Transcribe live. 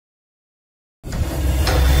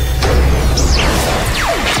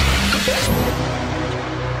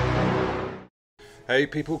Hey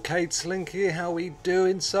people, Kate's Link here, how we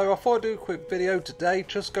doing? So I thought I'd do a quick video today,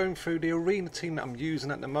 just going through the arena team that I'm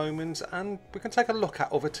using at the moment, and we can take a look at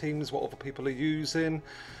other teams, what other people are using.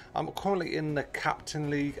 I'm currently in the Captain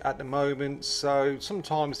League at the moment, so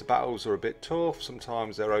sometimes the battles are a bit tough,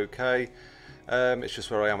 sometimes they're okay. It's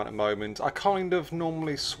just where I am at the moment. I kind of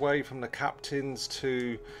normally sway from the captains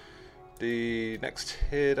to the next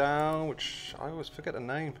tier down, which I always forget the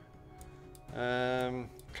name.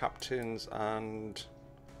 Captains and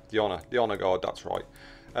the honor guard, that's right.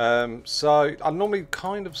 So I normally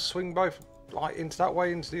kind of swing both like into that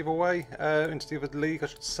way, into the other way, into the other league I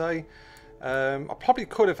should say. I probably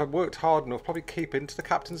could, if I worked hard enough, probably keep into the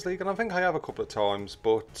Captain's League, and I think I have a couple of times,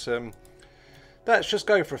 but let's just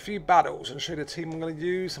go for a few battles and show you the team I'm going to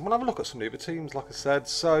use, and we'll have a look at some of the other teams like I said.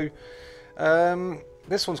 So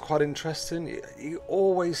this one's quite interesting. You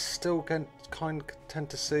always still kind of tend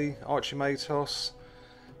to see Archimatos,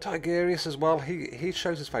 Tigerius as well. He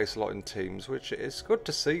shows his face a lot in teams, which is good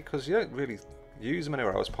to see because you don't really use him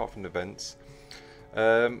anywhere else apart from events.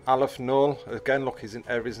 Aleph Null, again, look, he's in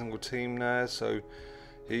every single team there, so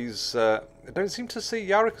he's I don't seem to see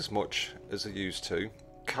Yarick as much as I used to.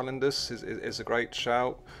 Calendus is a great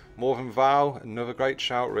shout. More than Val, another great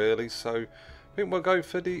shout really. So I think we'll go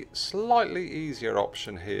for the slightly easier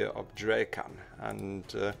option here of Drakan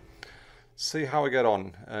and see how I get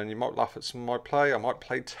on. And you might laugh at some of my play. I might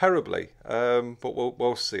play terribly, but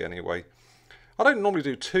we'll see anyway. I don't normally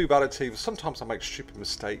do too bad at teams. Sometimes I make stupid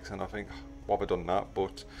mistakes and I think, why have I done that?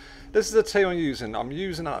 But this is the team I'm using. I'm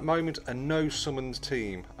using at the moment a no summons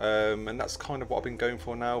team, and that's kind of what I've been going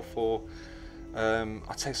for now for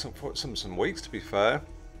I'd say some weeks, to be fair.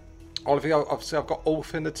 Obviously I've got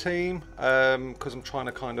Ulf in the team because I'm trying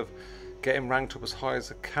to kind of get him ranked up as high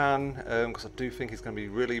as I can, because I do think he's going to be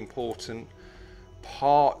a really important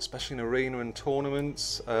part, especially in arena and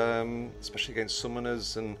tournaments, especially against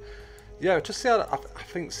summoners, and yeah, just see how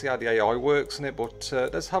see how the AI works in it. But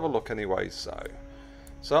let's have a look anyway. So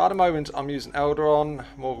at the moment I'm using Eldryon,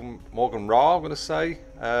 Maugan Ra, I'm going to say,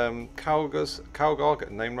 Calgar, get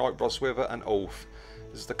the name right, Roswitha, and Ulf.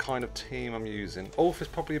 This is the kind of team I'm using. Ulf is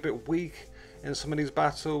probably a bit weak in some of these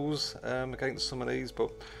battles against some of these,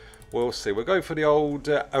 but we'll see. We'll go for the old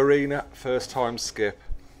arena first time skip.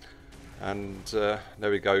 And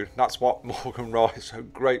there we go. That's what Maugan Ra is so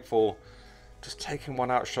great for. Just taking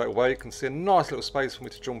one out straight away. You can see a nice little space for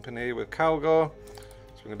me to jump in here with Calgar. So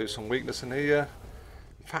we're going to do some weakness in here.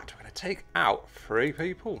 In fact, we're going to take out 3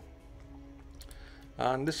 people.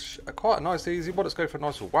 And this is quite a nice easy one. Let's go for a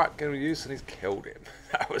nice whack, get him used, and he's killed him.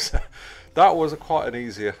 That was quite an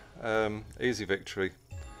easy victory.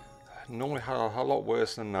 Normally had a lot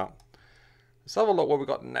worse than that. Let's have a look what we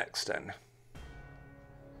got next then.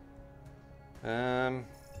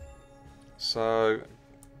 So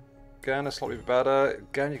again, a slightly better.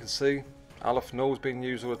 Again, you can see Aleph Null's being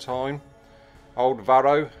used all the time. Old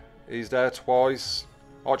Varro, he's there twice.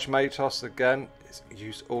 Archimatos again is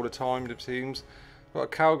used all the time in the teams. We've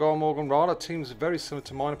got Calgar, Maugan Ra. The teams are very similar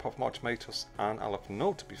to mine, apart from Archimatos and Aleph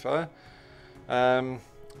Null, to be fair. But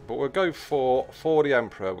we'll go for the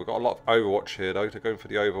Emperor. We've got a lot of Overwatch here though. They're going for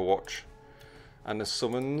the Overwatch and the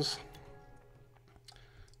summons.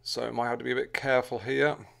 So might have to be a bit careful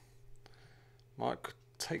here. Might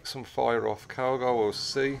take some fire off Calgar, we'll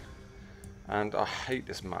see. And I hate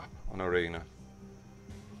this map on arena,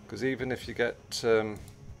 because even if you get I'm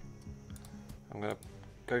going to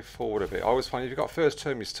go forward a bit. I always find if you've got first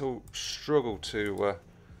turn you still struggle to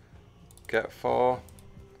get far,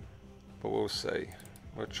 but we'll see.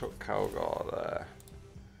 We'll chuck Calgar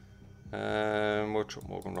there, we'll chuck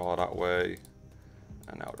Maugan Ra that way,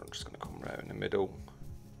 and now I'm just going to come round in the middle.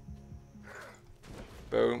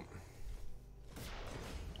 Boom.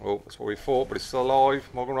 Oh, that's what we thought, but he's still alive.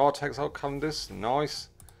 Maugan Ra takes out Calendus. Nice.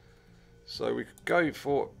 So we could go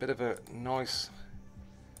for a bit of a nice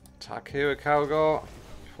attack here with Calgar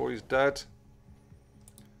before he's dead.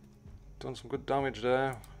 Done some good damage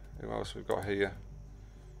there. Who else we've got here?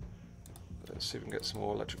 Let's see if we can get some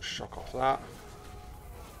more electric shock off that.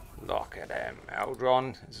 Look at him.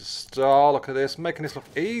 Eldryon is a star. Look at this. Making this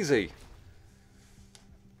look easy.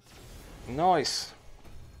 Nice.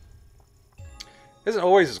 Isn't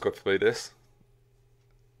always as good for me, this.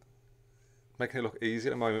 Making it look easy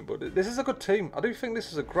at the moment, but this is a good team. I do think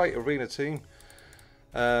this is a great arena team.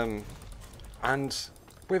 And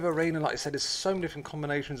with arena, like I said, there's so many different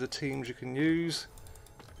combinations of teams you can use.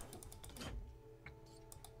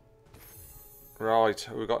 Right,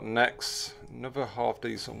 we've got next. Another half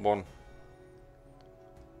decent one.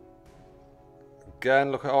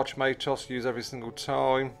 Again, look at Archimatos, use every single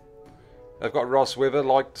time. They've got Roswitha,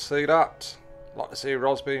 like to see that. Like to see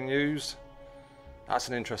Ros being used. That's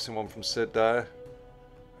an interesting one from Sid there.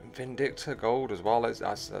 Vindictor gold as well.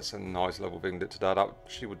 That's a nice level Vindictor there. That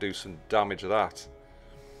she would do some damage of that.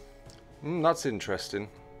 That's interesting.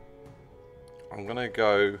 I'm gonna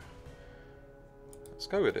go. Let's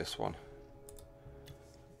go with this one.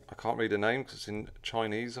 I can't read the name because it's in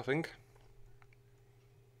Chinese, I think.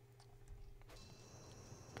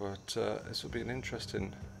 But this will be an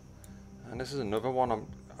interesting. And this is another one.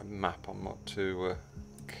 A map I'm not too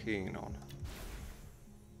keen on.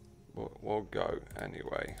 But we'll go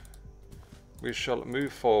anyway. We shall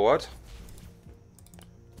move forward.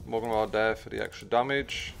 Maugan are there for the extra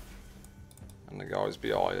damage. And the guys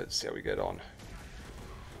behind. Let's see how we get on.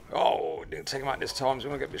 Oh, didn't take him out this time, so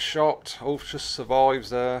we're going to get a bit shocked. Ulf just survives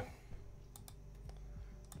there.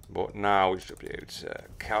 But now we should be able to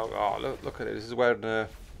Calgar. Oh, look at it. This is where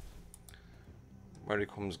he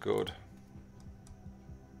comes good.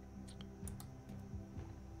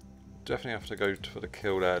 Definitely have to go for the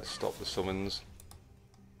kill there to stop the summons.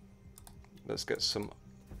 Let's get some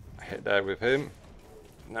hit there with him.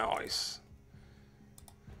 Nice.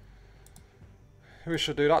 We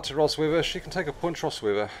should do that to Roswitha. She can take a punch,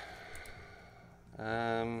 Roswitha.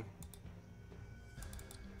 And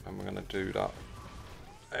we're going to do that.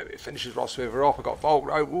 There it finishes Roswitha off. I got Bolt.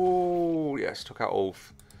 Oh, yes, took out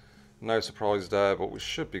Ulf. No surprise there, but we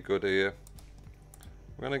should be good here.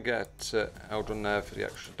 We're going to get Eldryon there for the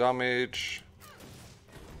extra damage.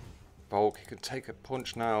 Bulk, he can take a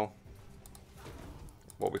punch now.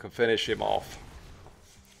 But we can finish him off.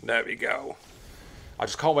 There we go. I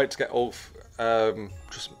just can't wait to get Ulf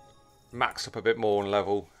just max up a bit more on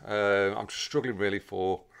level. I'm struggling really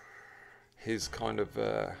for his kind of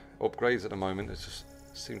upgrades at the moment. It just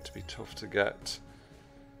seems to be tough to get.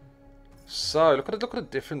 So look at the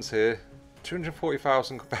difference here.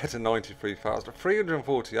 240,000 compared to 93,000.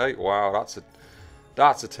 348. Wow,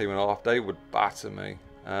 that's a team and a half. They would batter me,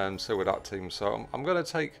 and so would that team. So I'm going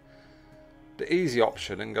to take the easy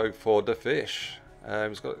option and go for the fish.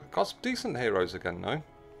 He's got some decent heroes again, though.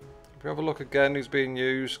 If we have a look again, who's being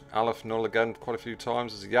used? Aleph Null again quite a few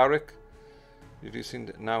times as Yarrick. You've seen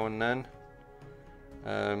it now and then.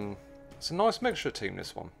 It's a nice mixture team,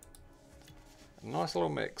 this one. A nice little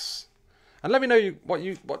mix. And let me know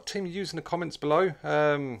what team you use in the comments below.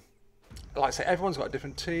 Like I say, everyone's got a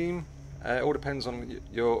different team. It all depends on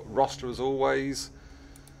your roster as always.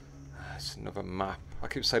 It's another map. I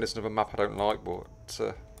keep saying it's another map I don't like, but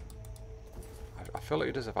I feel like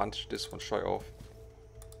it does advantage this one straight off.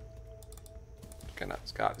 Okay,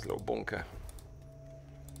 let's get out this little bunker.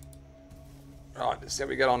 Right, let's see how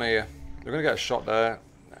we get on here. We're going to get a shot there.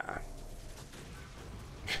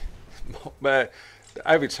 Nah.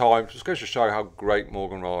 Every time, just goes to show how great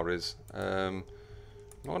Maugan is. Not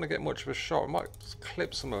going to get much of a shot. I might just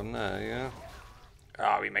clip some of them there, yeah.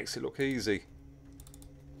 Oh, he makes it look easy.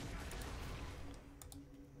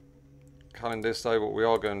 Canning this though, but we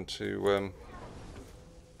are going to...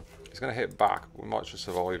 he's going to hit back. We might just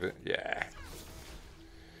survive it. Yeah.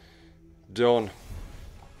 Done.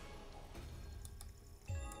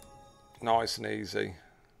 Nice and easy.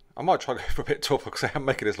 I might try to go for a bit tougher because I am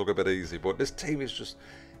making this look a bit easy, but this team is just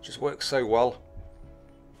works so well.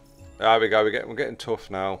 There we go. We're getting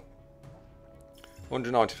tough now.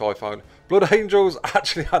 195,000. Blood Angels.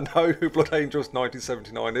 Actually, I know who Blood Angels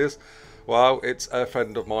 1979 is. Well, it's a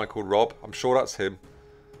friend of mine called Rob. I'm sure that's him.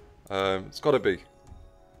 It's got to be.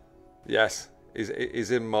 Yes,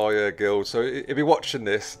 he's in my guild, so he'll be watching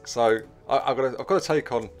this. So I've got to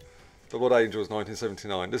take on the Blood Angels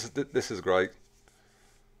 1979. This is great.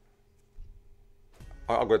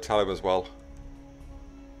 I'm going to tell him as well.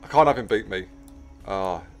 I can't have him beat me.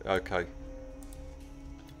 Ah, okay.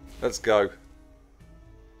 Let's go.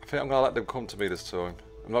 I think I'm going to let them come to me this time.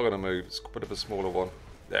 I'm not going to move. It's a bit of a smaller one.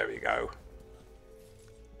 There we go.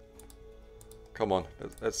 Come on.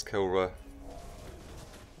 Let's kill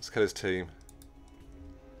his team.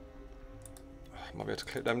 Might be able to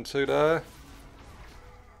clip them two there. I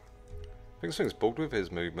think this thing's bugged with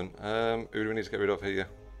his movement. Who do we need to get rid of here?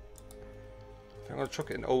 I'm going to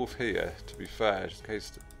chuck it in Ulf here, to be fair, just in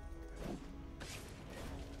case.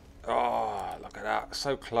 Oh, look at that.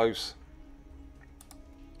 So close.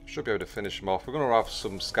 Should be able to finish him off. We're going to have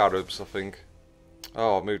some scarabs, I think.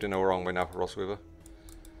 Oh, I've moved in the wrong way now for Roswitha.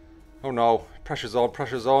 Oh no. Pressure's on,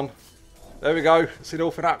 pressure's on. There we go. See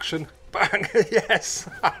Ulf in action. Bang! Yes!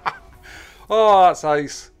 Oh, that's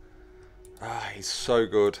ace. Ah, he's so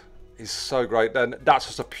good. He's so great. Then that's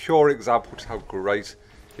just a pure example of how great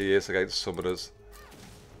he is against summoners.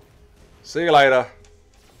 See you later.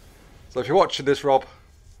 So if you're watching this, Rob,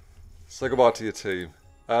 say goodbye to your team.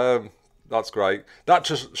 That's great. That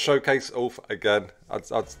just showcased Ulf again.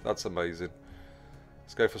 That's amazing.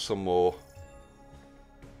 Let's go for some more.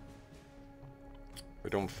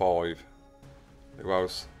 We've done 5. Who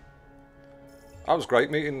else? That was great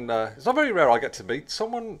meeting. It's not very rare I get to meet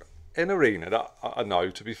someone in arena that I know,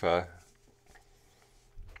 to be fair.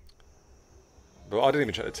 But I didn't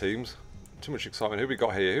even check the teams. Too much excitement. Who we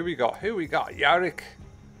got here? Who we got? Who we got? Yarick.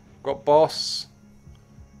 Got Boss.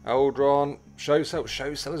 Eldryon. Show Cell.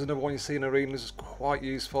 Show Cell is another one you see in arenas. Is quite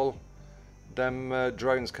useful. Them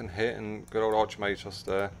drones can hit, and good old Archmatos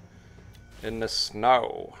there. In the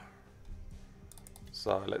snow.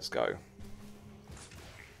 So let's go.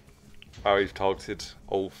 Oh, he's targeted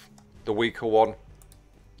Ulf, the weaker one.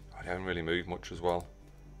 I don't really move much as well.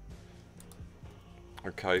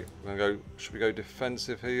 Okay, we're gonna go. Should we go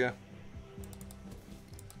defensive here?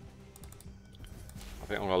 I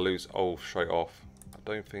think I'm gonna lose Ulf straight off. I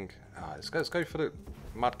don't think. Let's go for the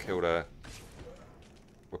mad kill there.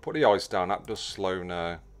 We'll put the ice down. That does slow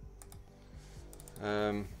now.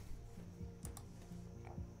 And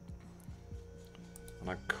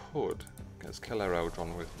I could. Let's kill our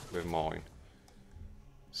Eldryon with mine.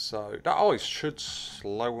 So that ice should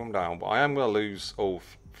slow him down, but I am going to lose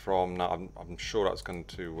Ulf from that. I'm sure that's going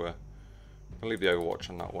to. I'll leave the Overwatch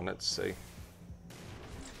on that one. Let's see.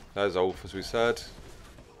 There's Ulf, as we said.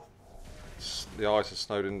 The ice has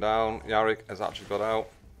snowed him down. Yarick has actually got out.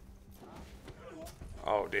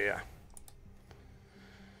 Oh dear.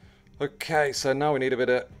 Okay, so now we need a bit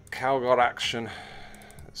of Calgar action.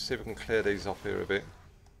 Let's see if we can clear these off here a bit.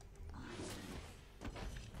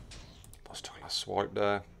 Swipe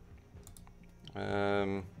there.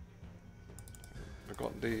 We're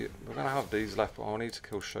gonna have these left, but I need to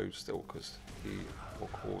kill Show still because he will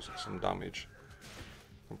cause some damage.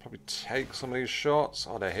 I'll probably take some of these shots.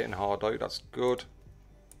 Oh, they're hitting hard out. That's good.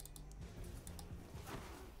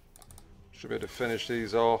 Should be able to finish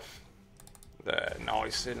these off. They're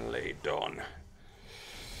nicely done.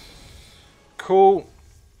 Cool.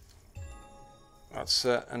 That's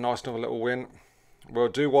a nice another little win. We'll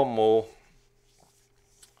do one more.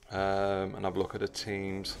 And have a look at the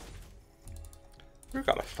teams. We've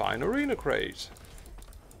got a fine arena crate.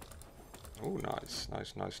 Oh, nice,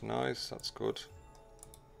 nice, nice, nice. That's good.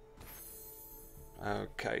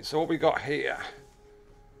 Okay, so what we got here?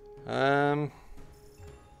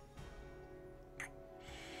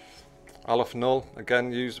 Aleph Null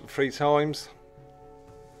again used 3 times.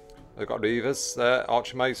 They've got Reavers there.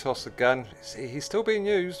 Archmatos again. See, he's still being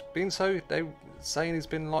used. They saying he's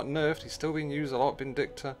been like nerfed. He's still being used a lot.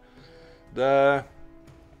 Vindictor there.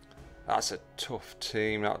 That's a tough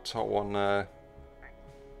team. That top one there.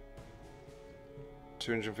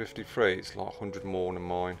 253. It's like 100 more than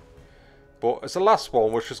mine. But as the last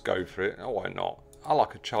one, we'll just go for it. Oh, why not? I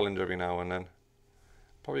like a challenge every now and then.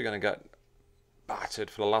 Probably going to get battered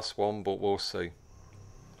for the last one, but we'll see.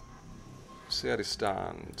 See how they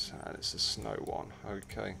stand. And it's a snow one.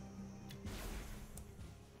 Okay.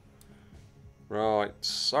 Right,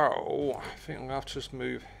 so I think I'm going to have to just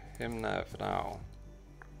move him there for now.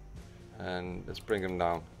 And let's bring him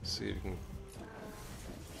down. See if you can.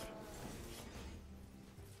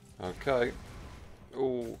 Okay.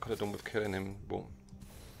 Oh, could have done with killing him, but.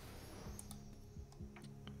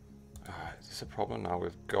 Is this a problem now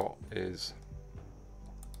we've got is.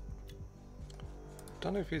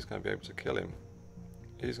 Don't know if he's going to be able to kill him.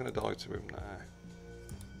 He's going to die to him there.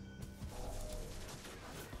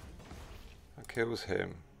 That kills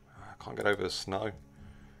him. I can't get over the snow.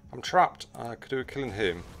 I'm trapped. I could do with killing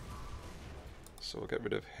him. So we'll get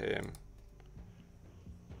rid of him.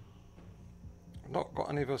 I've not got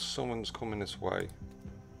any of those summons coming this way.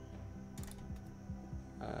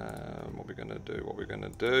 What we're going to do? What we're going to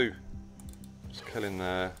do? Just kill him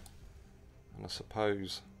there. And I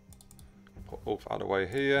suppose put Ulf out of the way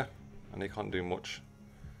here, and he can't do much.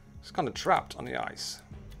 He's kind of trapped on the ice,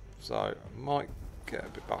 so I might get a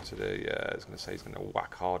bit battered here. Yeah, I was going to say he's going to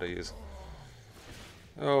whack hard. He is.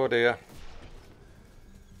 Oh dear.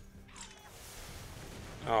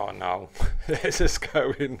 Oh no, this is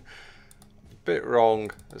going a bit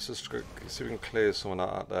wrong. Let's just see if we can clear someone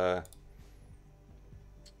out there.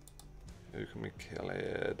 Who can we kill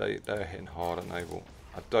here? They're hitting hard, aren't they? But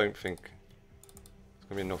I don't think it's going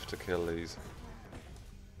to be enough to kill these.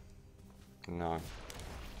 No.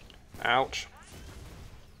 Ouch.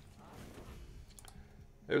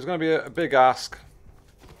 It was going to be a big ask.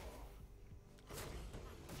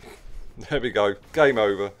 There we go. Game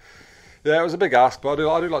over. Yeah, it was a big ask, but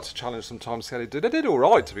I do like to challenge sometimes. See how they did. They did all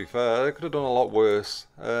right, to be fair. They could have done a lot worse.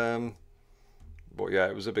 But yeah,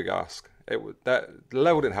 it was a big ask. The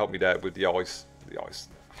level didn't help me there with the ice. I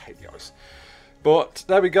hate the ice. But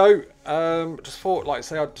there we go. Just thought, like I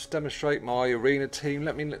say, I'd just demonstrate my arena team.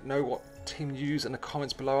 Let me know what team use in the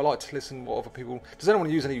comments below. I like to listen what other people... Does anyone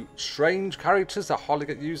use any strange characters that hardly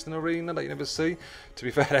get used in Arena that you never see? To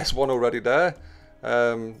be fair, there's one already there.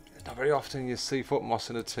 Not very often you see Footmoss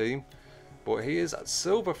in a team. But he is at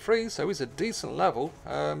Silver 3, so he's a decent level.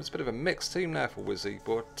 It's a bit of a mixed team there for Wizzy.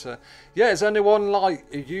 But yeah, is there anyone like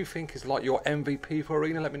you think is like your MVP for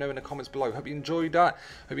Arena? Let me know in the comments below. Hope you enjoyed that.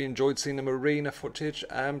 Hope you enjoyed seeing the Arena footage.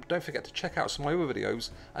 Don't forget to check out some of my other videos.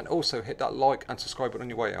 And also hit that like and subscribe button on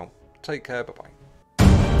your way out. Take care, bye-bye.